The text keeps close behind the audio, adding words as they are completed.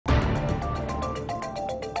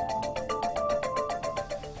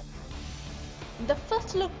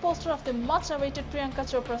first-look poster of the much-awaited Priyanka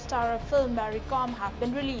Chopra starrer film Mary Kom have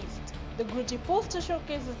been released. The gritty poster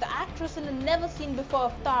showcases the actress in a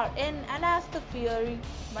never-seen-before avatar in and as the fiery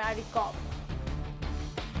Mary Kom.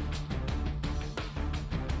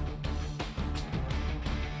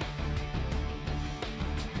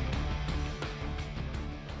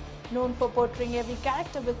 Known for portraying every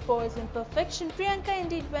character with poise and perfection, Priyanka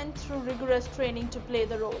indeed went through rigorous training to play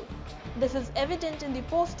the role. This is evident in the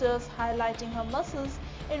posters highlighting her muscles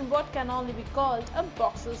in what can only be called a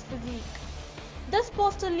boxer's physique. This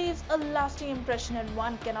poster leaves a lasting impression and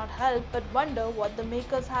one cannot help but wonder what the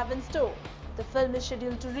makers have in store. The film is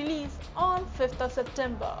scheduled to release on 5th of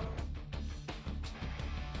September.